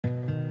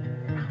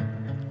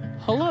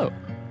Hello,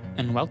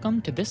 and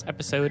welcome to this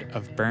episode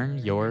of Burn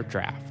Your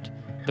Draft,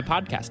 the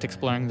podcast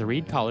exploring the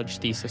Reed College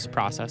thesis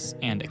process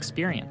and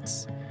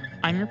experience.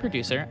 I'm your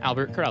producer,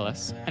 Albert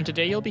Corellis, and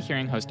today you'll be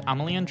hearing host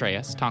Amelie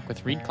Andreas talk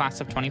with Reed Class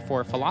of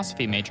 24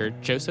 philosophy major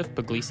Joseph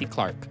Puglisi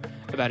Clark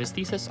about his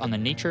thesis on the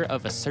nature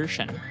of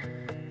assertion.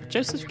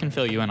 Joseph can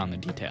fill you in on the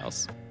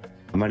details.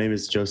 My name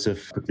is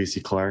Joseph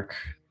Puglisi Clark.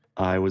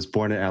 I was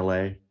born in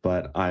LA,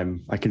 but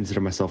I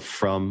consider myself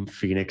from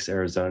Phoenix,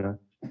 Arizona.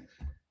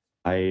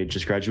 I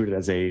just graduated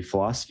as a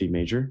philosophy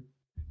major,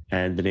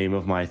 and the name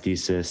of my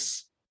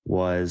thesis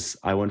was,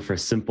 I went for a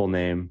simple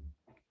name,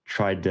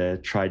 tried to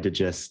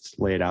just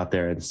lay it out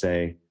there and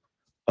say,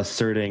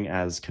 asserting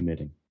as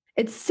committing.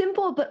 It's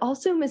simple, but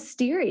also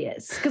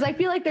mysterious, because I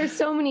feel like there's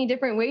so many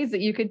different ways that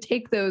you could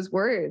take those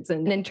words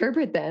and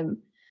interpret them.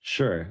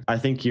 Sure. I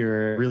think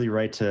you're really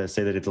right to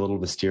say that it's a little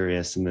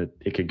mysterious and that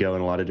it could go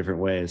in a lot of different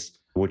ways,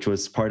 which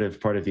was part of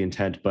the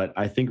intent. But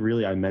I think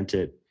really I meant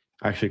it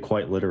actually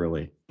quite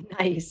literally.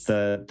 Nice.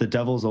 The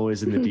devil's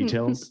always in the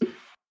details.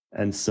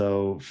 And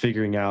so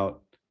figuring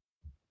out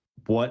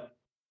what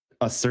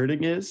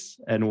asserting is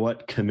and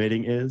what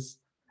committing is,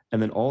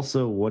 and then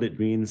also what it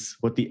means,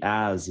 what the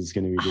as is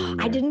going to be doing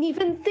there. I didn't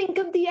even think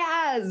of the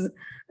as.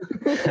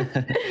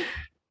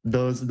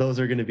 Those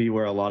are going to be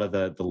where a lot of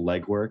the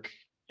legwork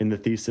in the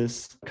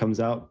thesis comes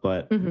out.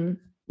 But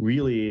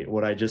really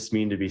what I just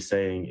mean to be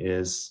saying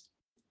is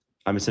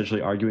I'm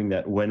essentially arguing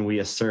that when we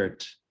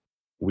assert,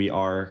 we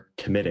are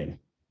committing.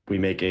 We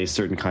make a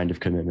certain kind of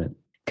commitment.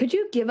 Could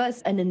you give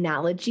us an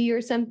analogy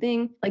or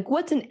something? Like,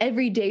 what's an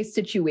everyday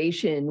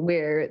situation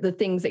where the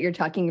things that you're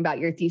talking about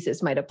your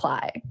thesis might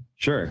apply?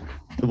 Sure.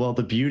 Well,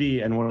 the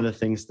beauty and one of the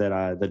things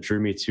that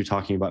drew me to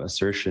talking about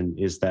assertion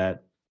is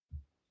that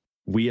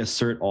we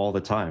assert all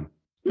the time.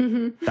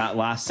 Mm-hmm. That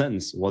last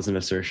sentence was an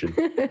assertion.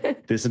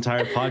 This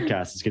entire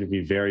podcast is going to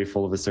be very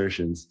full of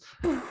assertions.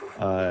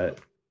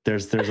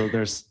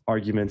 There's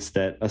arguments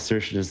that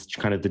assertion is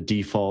kind of the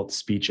default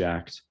speech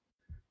act,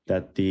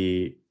 that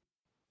the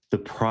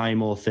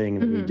primal thing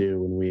that we do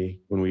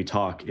when we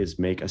talk is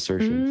make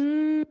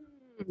assertions.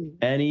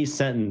 Any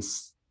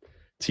sentence,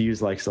 to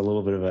use like a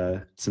little bit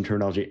of some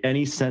terminology,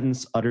 any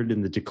sentence uttered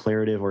in the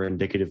declarative or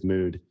indicative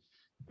mood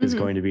is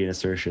going to be an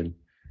assertion.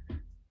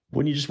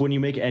 When you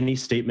make any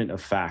statement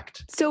of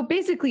fact. So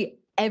basically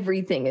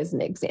everything is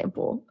an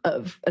example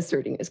of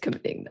asserting as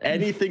committing. Then.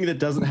 Anything that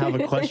doesn't have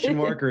a question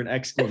mark or an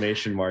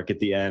exclamation mark at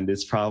the end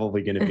is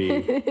probably going to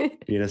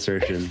be an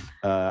assertion.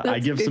 I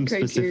give some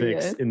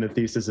specifics in the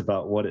thesis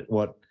about what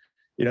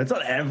it's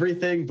not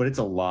everything, but it's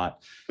a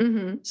lot.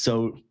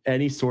 So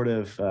any sort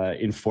of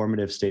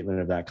informative statement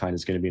of that kind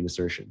is going to be an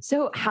assertion.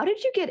 So how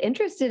did you get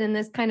interested in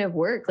this kind of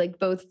work, like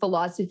both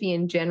philosophy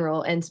in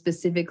general and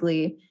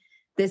specifically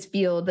this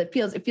field that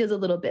feels a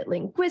little bit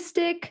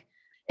linguistic?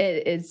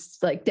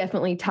 It's like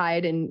definitely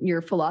tied in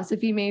your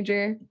philosophy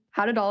major.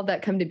 How did all of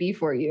that come to be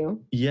for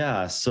you?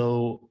 Yeah,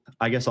 so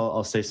I guess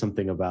I'll say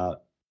something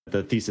about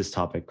the thesis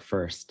topic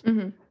first,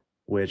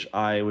 which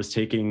I was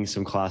taking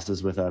some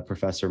classes with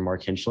Professor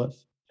Mark Hinchliff,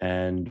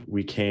 and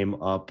we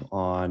came up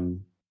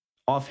on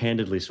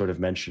offhandedly sort of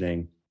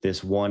mentioning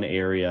this one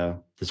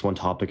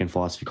topic in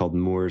philosophy called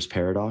Moore's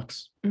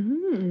paradox,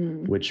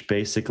 which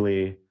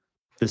basically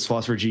this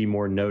philosopher G.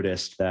 Moore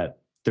noticed that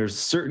there's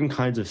certain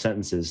kinds of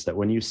sentences that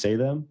when you say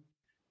them,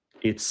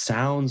 it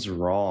sounds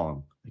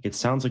wrong. Like it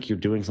sounds like you're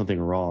doing something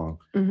wrong,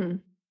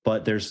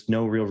 but there's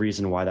no real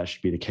reason why that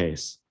should be the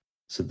case.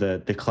 So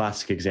the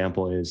classic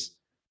example is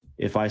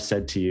if I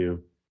said to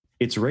you,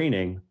 it's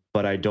raining,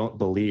 but I don't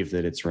believe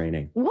that it's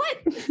raining. What?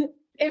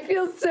 It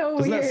feels so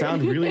Doesn't weird. That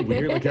sound really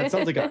weird? Like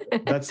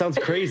that sounds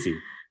crazy.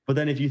 But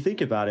then if you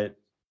think about it,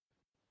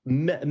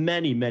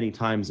 many, many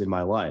times in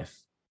my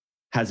life,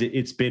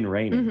 it's been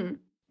raining,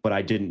 but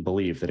I didn't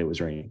believe that it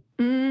was raining.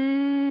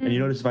 And you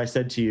notice if I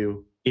said to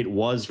you, it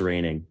was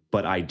raining,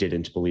 but I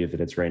didn't believe that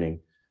it's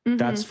raining,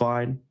 that's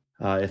fine.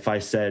 If I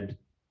said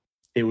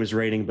it was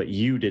raining, but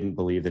you didn't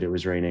believe that it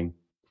was raining,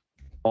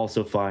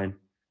 also fine.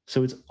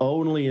 So it's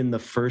only in the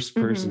first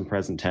person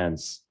present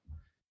tense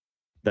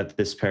that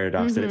this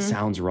paradox, that it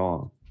sounds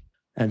wrong.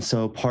 And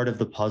so part of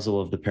the puzzle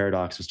of the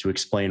paradox was to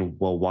explain,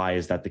 well, why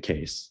is that the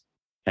case?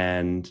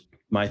 And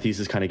my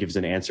thesis kind of gives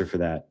an answer for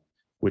that,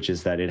 which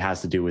is that it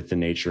has to do with the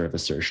nature of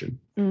assertion.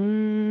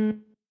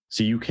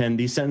 So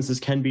these sentences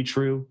can be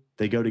true.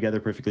 They go together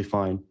perfectly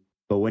fine.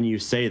 But when you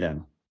say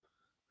them,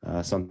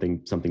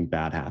 something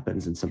bad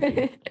happens and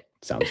something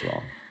sounds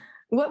wrong.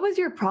 What was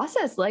your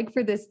process like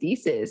for this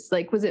thesis?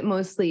 Like, was it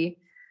mostly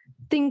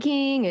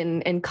thinking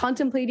and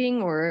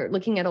contemplating or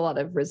looking at a lot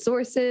of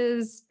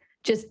resources,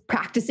 just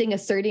practicing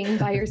asserting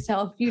by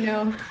yourself,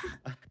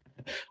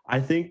 I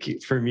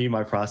think for me,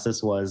 my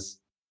process was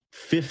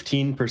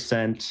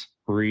 15%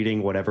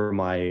 reading whatever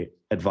my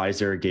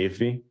advisor gave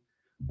me.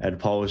 And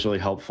Paul was really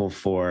helpful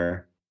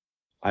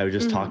I would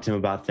just talk to him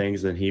about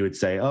things and he would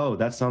say, oh,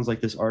 that sounds like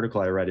this article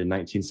I read in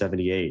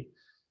 1978.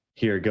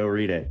 Here, go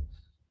read it.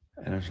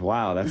 And I was,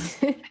 wow, that's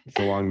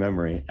a long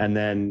memory. And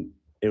then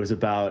it was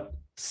about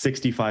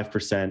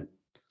 65%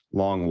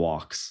 long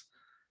walks.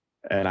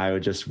 And I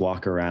would just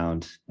walk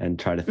around and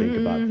try to think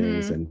about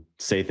things and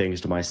say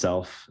things to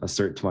myself,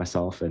 assert to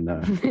myself,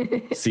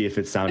 and see if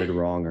it sounded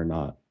wrong or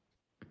not.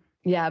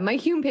 Yeah, my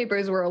Hume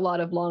papers were a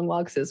lot of long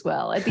walks as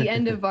well. At the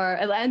end of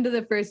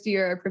the first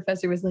year, our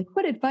professor was like,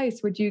 "What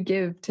advice would you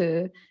give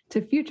to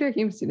future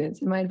Hume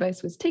students?" And my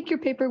advice was, take your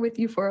paper with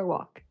you for a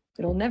walk.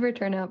 It'll never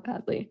turn out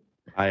badly.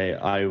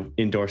 I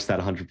endorse that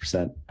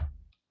 100%.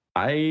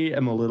 I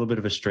am a little bit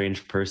of a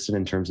strange person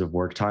in terms of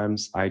work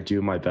times. I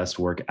do my best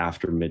work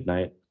after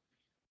midnight.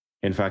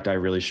 In fact, I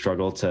really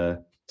struggle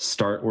to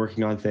start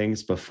working on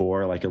things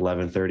before like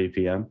 11:30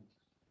 p.m.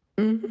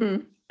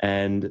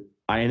 And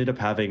I ended up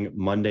having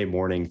Monday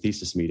morning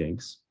thesis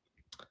meetings,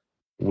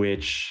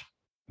 which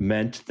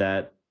meant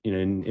that,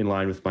 in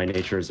line with my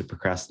nature as a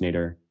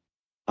procrastinator,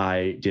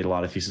 I did a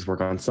lot of thesis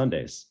work on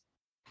Sundays.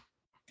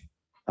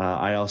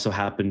 I also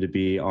happened to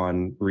be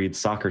on Reed's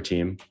soccer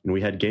team, and we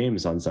had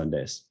games on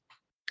Sundays.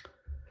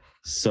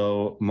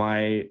 So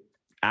my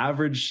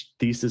average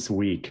thesis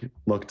week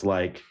looked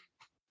like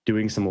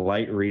doing some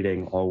light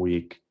reading all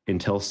week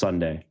until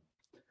Sunday,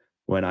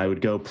 when I would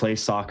go play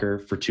soccer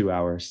for 2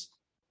 hours.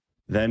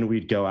 Then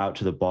we'd go out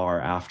to the bar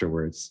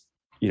afterwards,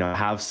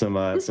 have some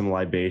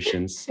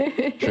libations,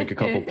 drink a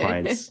couple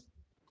pints.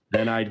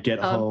 Then I'd get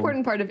home.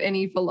 Important part of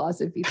any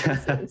philosophy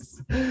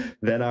thesis.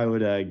 Then I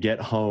would get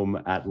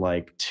home at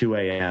like 2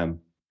 a.m.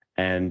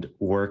 and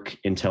work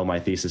until my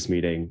thesis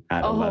meeting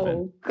at 11.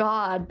 Oh,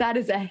 God, that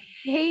is a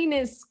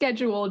heinous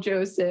schedule,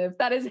 Joseph.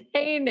 That is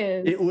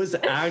heinous. It was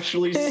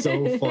actually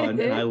so fun,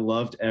 and I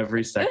loved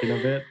every second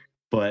of it.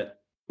 But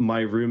my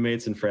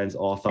roommates and friends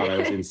all thought I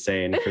was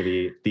insane for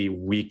the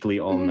weekly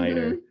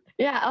all-nighter.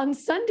 Yeah, on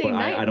Sunday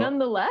night,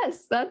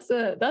 nonetheless. That's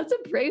a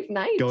brave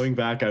night. Going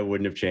back, I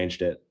wouldn't have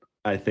changed it.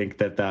 I think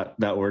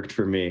that worked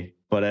for me.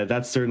 But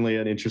that's certainly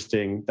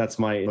that's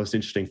my most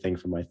interesting thing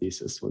for my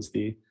thesis, was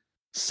the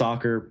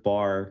soccer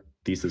bar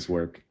thesis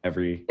work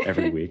every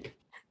week.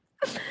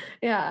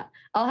 Yeah,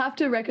 I'll have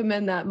to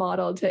recommend that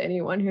model to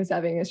anyone who's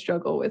having a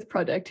struggle with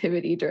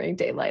productivity during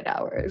daylight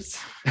hours.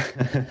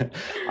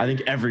 I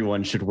think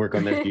everyone should work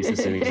on their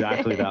thesis in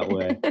exactly that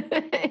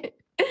way.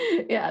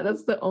 Yeah,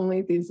 that's the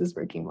only thesis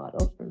working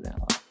model from now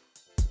on.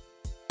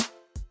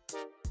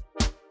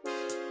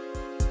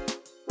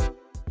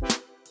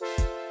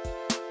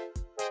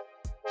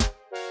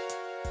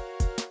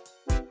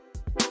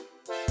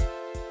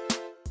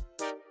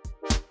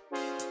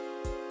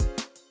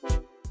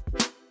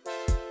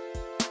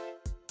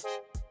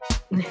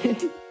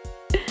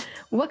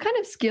 What kind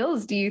of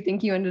skills do you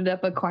think you ended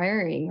up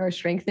acquiring or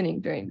strengthening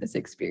during this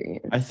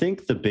experience? I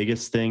think the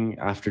biggest thing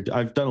I've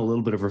done a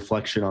little bit of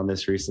reflection on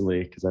this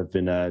recently, because I've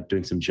been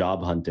doing some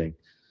job hunting.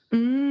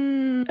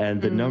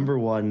 And the number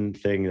one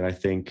thing that I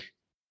think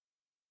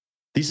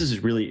thesis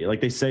is really,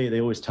 like they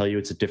always tell you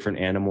it's a different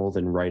animal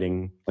than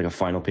writing like a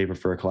final paper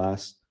for a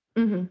class.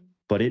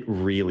 But it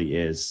really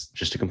is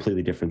just a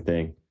completely different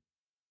thing.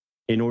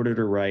 In order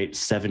to write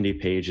 70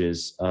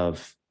 pages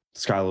of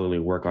scholarly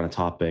work on a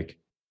topic,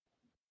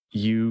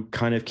 you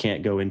kind of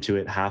can't go into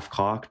it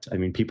half-cocked. I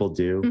mean, people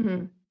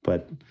do,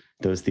 but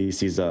those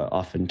theses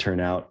often turn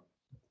out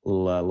a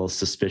little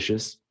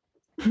suspicious.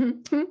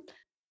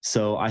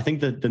 So I think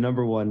that the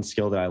number one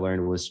skill that I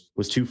learned was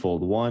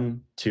twofold.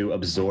 One, to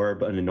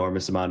absorb an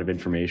enormous amount of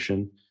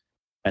information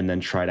and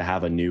then try to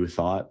have a new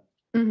thought.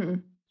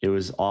 It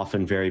was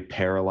often very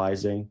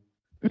paralyzing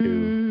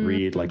to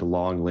read like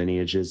long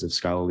lineages of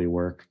scholarly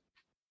work.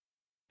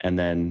 And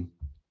then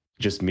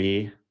just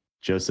me,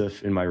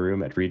 Joseph, in my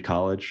room at Reed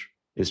College,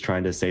 is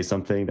trying to say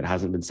something that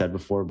hasn't been said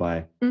before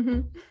by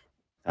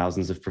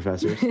thousands of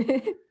professors.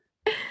 And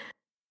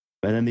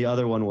then the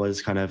other one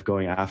was kind of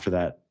going after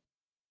that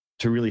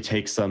to really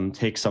take some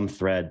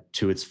thread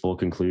to its full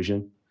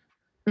conclusion.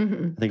 I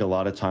think a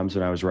lot of times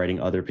when I was writing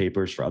other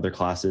papers for other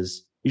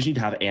classes, you just need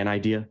to have an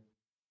idea,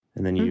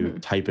 and then you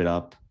type it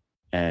up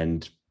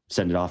and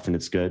send it off and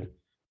it's good.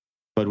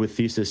 But with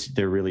thesis,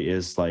 there really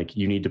is like,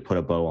 you need to put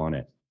a bow on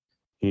it.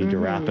 You need to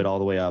wrap it all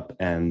the way up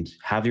and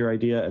have your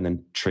idea, and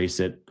then trace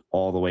it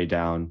all the way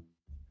down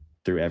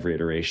through every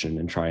iteration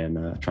and try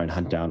and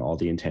hunt down all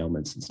the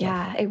entailments and stuff.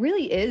 Yeah, it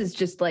really is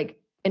just like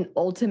an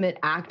ultimate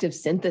act of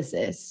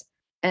synthesis.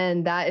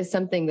 And that is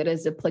something that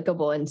is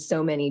applicable in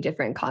so many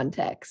different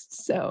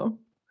contexts. So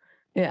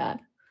yeah,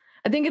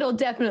 I think it'll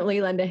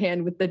definitely lend a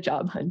hand with the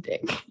job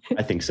hunting.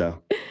 I think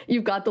so.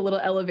 You've got the little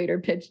elevator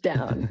pitch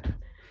down.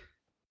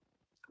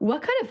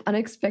 What kind of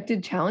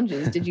unexpected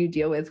challenges did you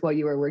deal with while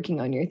you were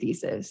working on your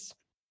thesis?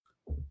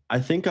 I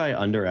think I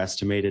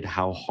underestimated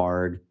how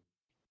hard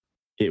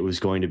it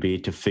was going to be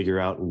to figure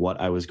out what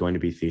I was going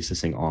to be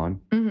thesising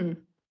on.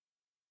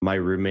 My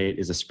roommate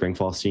is a spring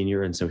fall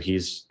senior, and so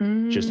he's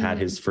just had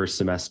his first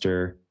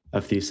semester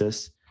of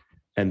thesis.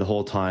 And the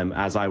whole time,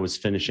 as I was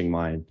finishing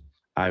mine,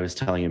 I was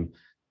telling him,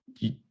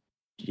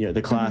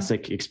 the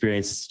classic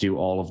experience is to do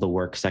all of the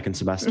work second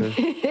semester.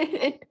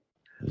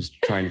 I was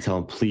trying to tell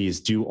him, please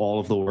do all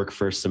of the work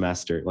first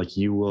semester. Like,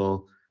 you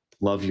will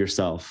love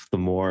yourself the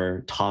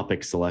more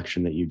topic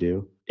selection that you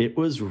do. It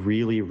was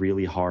really,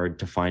 really hard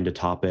to find a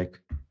topic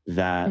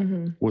that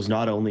was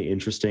not only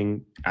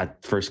interesting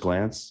at first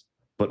glance,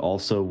 but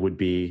also would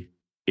be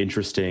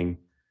interesting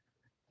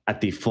at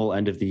the full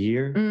end of the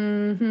year,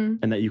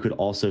 and that you could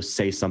also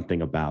say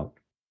something about.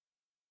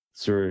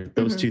 So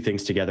those two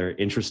things together,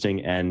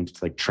 interesting and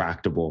like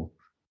tractable,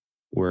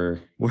 were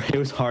it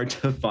was hard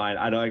to find.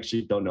 I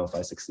don't know if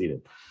I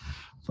succeeded,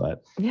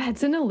 but yeah,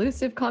 it's an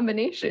elusive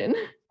combination.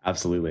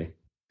 Absolutely.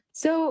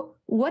 So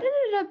what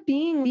ended up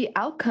being the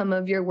outcome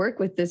of your work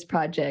with this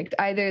project?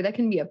 Either that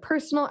can be a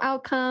personal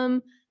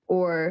outcome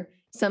or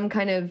some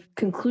kind of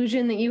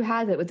conclusion that you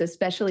had that was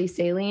especially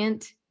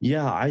salient.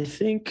 Yeah, I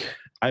think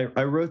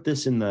I wrote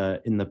this in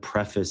the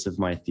preface of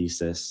my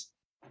thesis,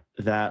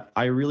 that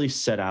I really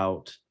set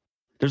out.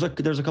 There's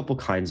a couple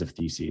kinds of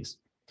theses.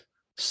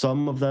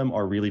 Some of them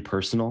are really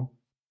personal,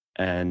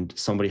 and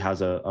somebody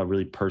has a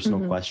really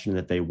personal question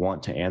that they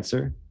want to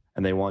answer,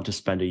 and they want to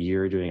spend a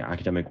year doing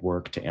academic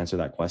work to answer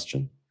that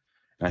question.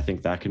 And I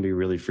think that can be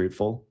really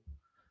fruitful.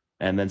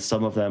 And then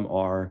some of them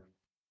are,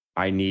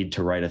 I need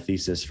to write a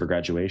thesis for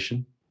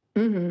graduation.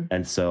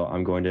 And so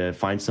I'm going to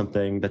find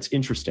something that's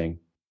interesting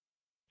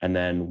and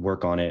then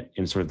work on it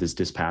in sort of this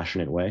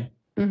dispassionate way.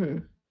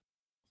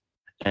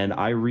 And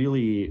I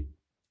really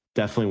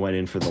definitely went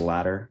in for the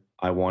latter.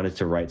 I wanted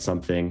to write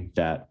something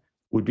that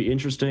would be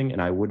interesting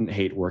and I wouldn't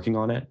hate working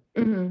on it.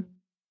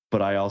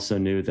 But I also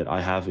knew that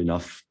I have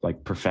enough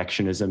like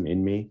perfectionism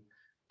in me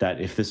that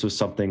if this was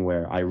something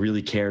where I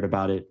really cared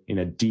about it in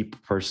a deep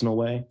personal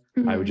way,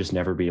 I would just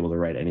never be able to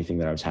write anything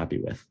that I was happy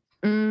with.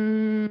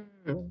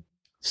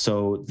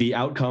 So the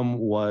outcome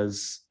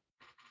was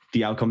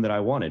the outcome that I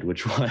wanted,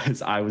 which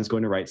was I was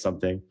going to write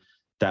something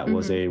that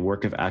was a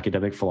work of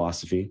academic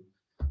philosophy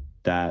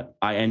that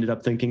I ended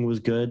up thinking was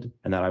good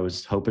and that I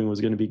was hoping was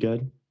going to be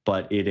good,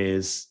 but it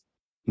is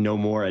no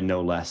more and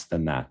no less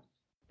than that.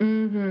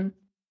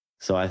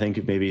 So I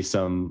think maybe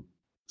some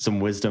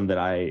wisdom that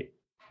I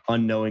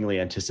unknowingly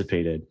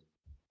anticipated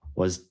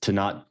was to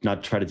not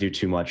try to do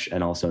too much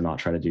and also not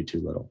try to do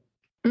too little.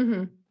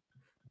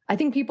 I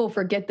think people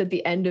forget that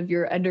the end of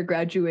your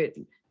undergraduate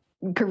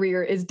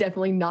career is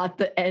definitely not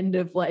the end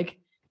of like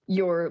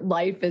your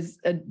life as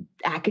an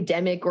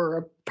academic or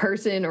a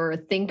person or a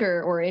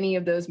thinker or any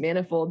of those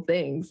manifold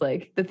things.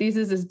 Like the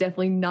thesis is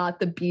definitely not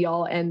the be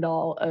all end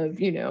all of,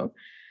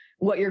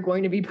 what you're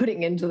going to be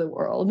putting into the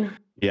world.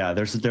 Yeah,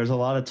 there's a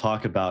lot of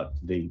talk about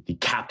the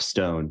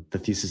capstone. The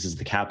thesis is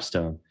the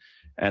capstone.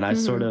 And I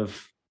sort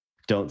of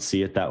don't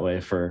see it that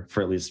way for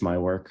at least my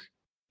work.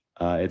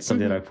 It's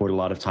something that I poured a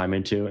lot of time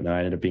into and that I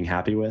ended up being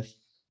happy with,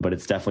 but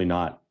it's definitely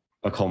not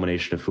a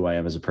culmination of who I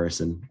am as a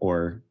person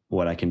or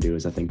what I can do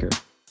as a thinker.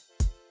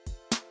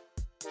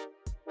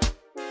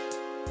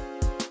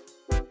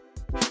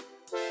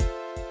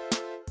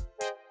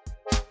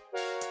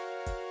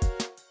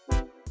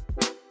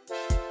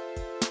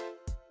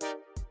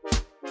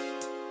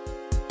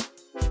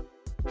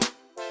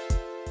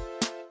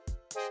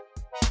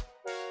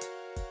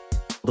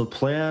 The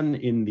plan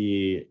in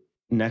the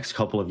next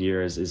couple of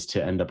years is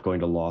to end up going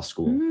to law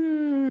school.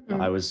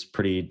 I was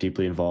pretty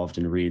deeply involved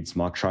in Reed's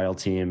mock trial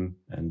team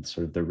and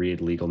sort of the Reed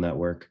legal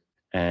network,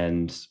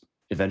 and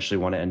eventually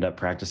want to end up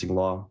practicing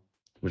law,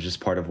 which is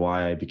part of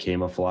why I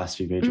became a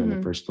philosophy major in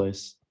the first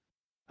place.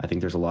 I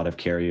think there's a lot of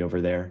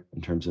carryover there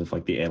in terms of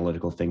like the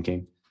analytical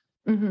thinking.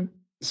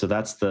 So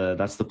that's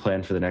the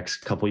plan for the next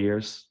couple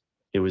years.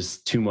 It was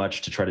too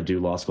much to try to do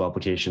law school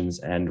applications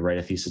and write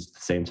a thesis at the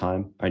same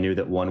time. I knew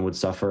that one would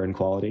suffer in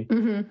quality.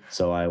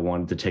 So I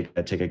wanted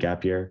to take a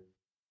gap year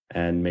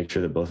and make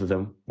sure that both of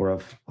them were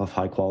of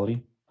high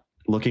quality.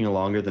 Looking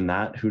longer than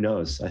that, who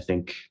knows? I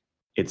think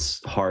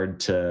it's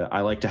hard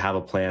I like to have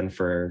a plan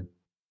for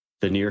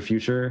the near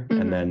future,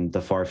 and then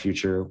the far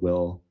future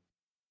will,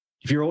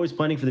 if you're always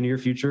planning for the near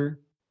future,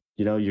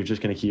 you're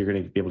going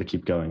to be able to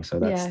keep going. So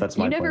that's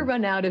my You never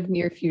plan. run out of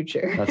near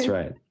future. That's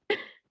right.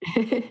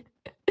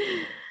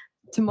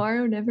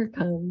 Tomorrow never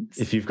comes.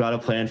 If you've got a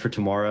plan for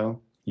tomorrow,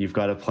 you've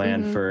got a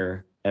plan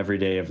for every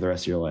day of the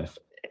rest of your life.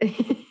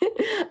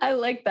 I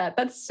like that.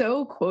 That's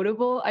so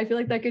quotable. I feel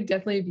like that could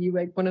definitely be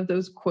like one of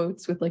those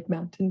quotes with like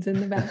mountains in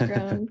the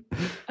background.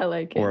 I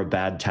like it. Or a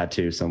bad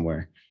tattoo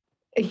somewhere.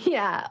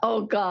 Yeah.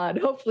 Oh God.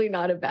 Hopefully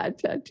not a bad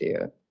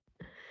tattoo.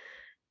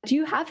 Do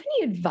you have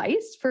any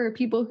advice for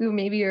people who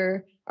maybe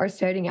are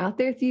starting out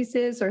their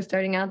thesis or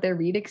starting out their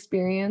Reed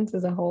experience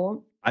as a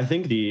whole? I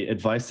think the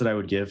advice that I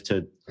would give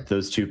to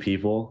those two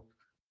people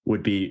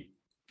would be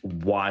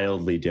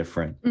wildly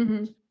different.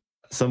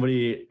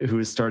 Somebody who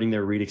is starting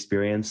their Reed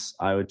experience,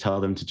 I would tell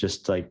them to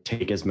just like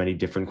take as many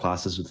different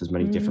classes with as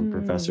many different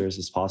professors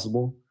as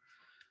possible.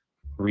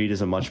 Reed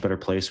is a much better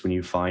place when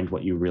you find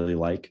what you really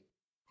like,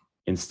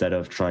 instead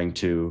of trying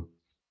to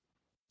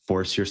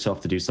force yourself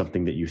to do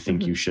something that you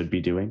think you should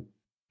be doing.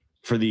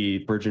 For the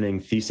burgeoning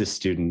thesis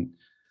student,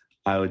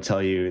 I would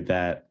tell you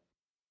that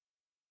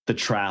the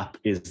trap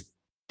is,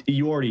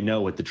 you already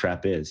know what the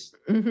trap is.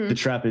 The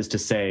trap is to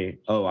say,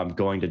 oh, I'm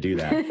going to do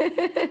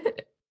that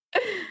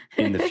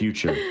in the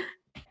future.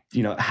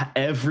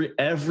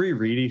 Every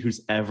Reedy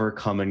who's ever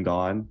come and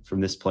gone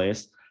from this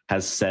place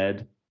has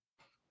said,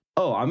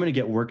 oh, I'm going to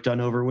get work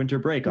done over winter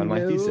break on my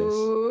thesis.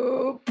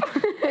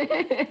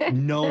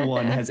 No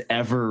one has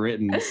ever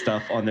written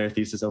stuff on their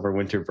thesis over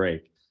winter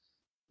break.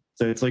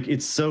 So it's like,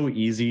 it's so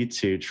easy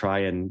to try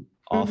and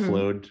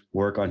offload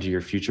work onto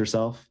your future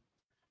self.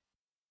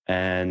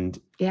 And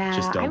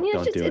just don't do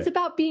it. It's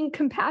about being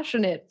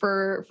compassionate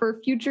for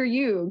future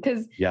you.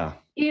 Because,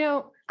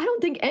 I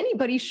don't think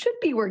anybody should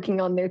be working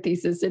on their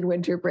thesis in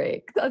winter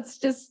break. That's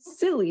just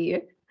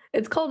silly.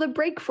 It's called a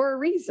break for a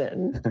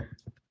reason.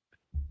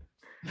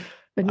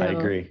 But no, I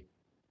agree.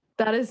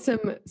 That is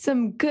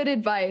some good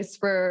advice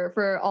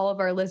for all of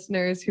our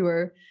listeners who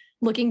are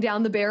looking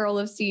down the barrel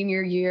of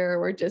senior year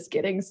or just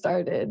getting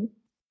started.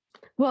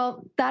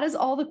 Well, that is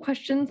all the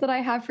questions that I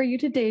have for you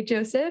today,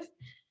 Joseph.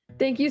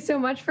 Thank you so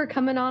much for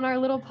coming on our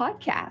little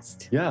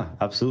podcast. Yeah,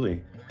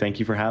 absolutely. Thank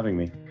you for having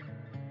me.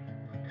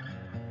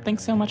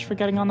 Thanks so much for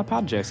getting on the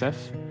pod,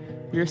 Joseph.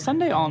 Your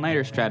Sunday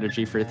all-nighter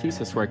strategy for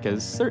thesis work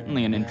is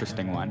certainly an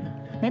interesting one.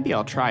 Maybe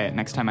I'll try it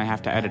next time I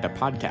have to edit a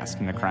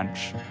podcast in a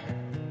crunch.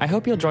 I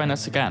hope you'll join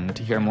us again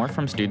to hear more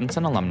from students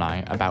and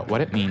alumni about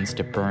what it means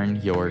to burn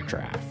your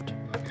draft.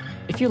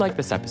 If you like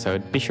this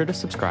episode, be sure to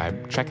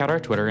subscribe, check out our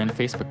Twitter and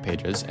Facebook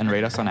pages, and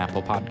rate us on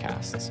Apple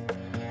Podcasts.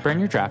 Burn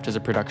Your Draft is a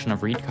production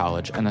of Reed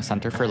College and the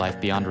Center for Life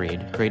Beyond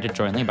Reed, created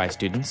jointly by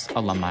students,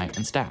 alumni,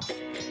 and staff.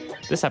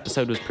 This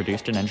episode was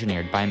produced and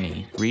engineered by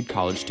me, Reed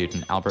College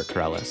student Albert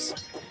Corellis.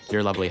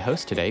 Your lovely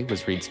host today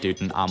was Reed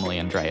student Amelie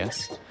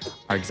Andreas.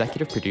 Our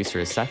executive producer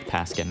is Seth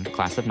Paskin,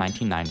 class of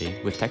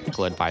 1990, with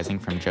technical advising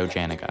from Joe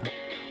Janiga.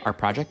 Our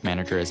project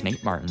manager is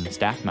Nate Martin,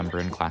 staff member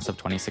in class of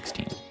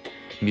 2016.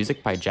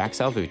 Music by Jack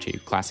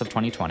Salvucci, class of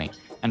 2020,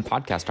 and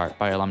podcast art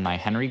by alumni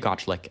Henry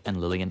Gottschlick and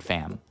Lillian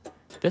Pham.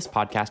 This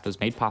podcast was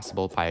made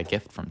possible by a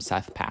gift from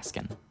Seth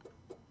Paskin.